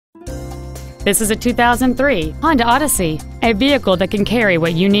This is a 2003 Honda Odyssey, a vehicle that can carry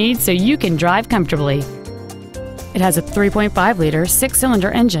what you need so you can drive comfortably. It has a 3.5-liter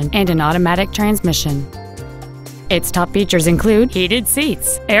six-cylinder engine and an automatic transmission. Its top features include heated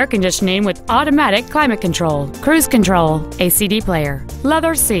seats, air conditioning with automatic climate control, cruise control, a CD player,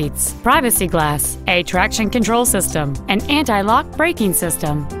 leather seats, privacy glass, a traction control system, an anti-lock braking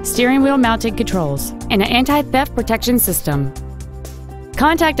system, steering wheel mounted controls, and an anti-theft protection system.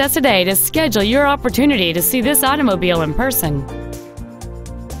 Contact us today to schedule your opportunity to see this automobile in person.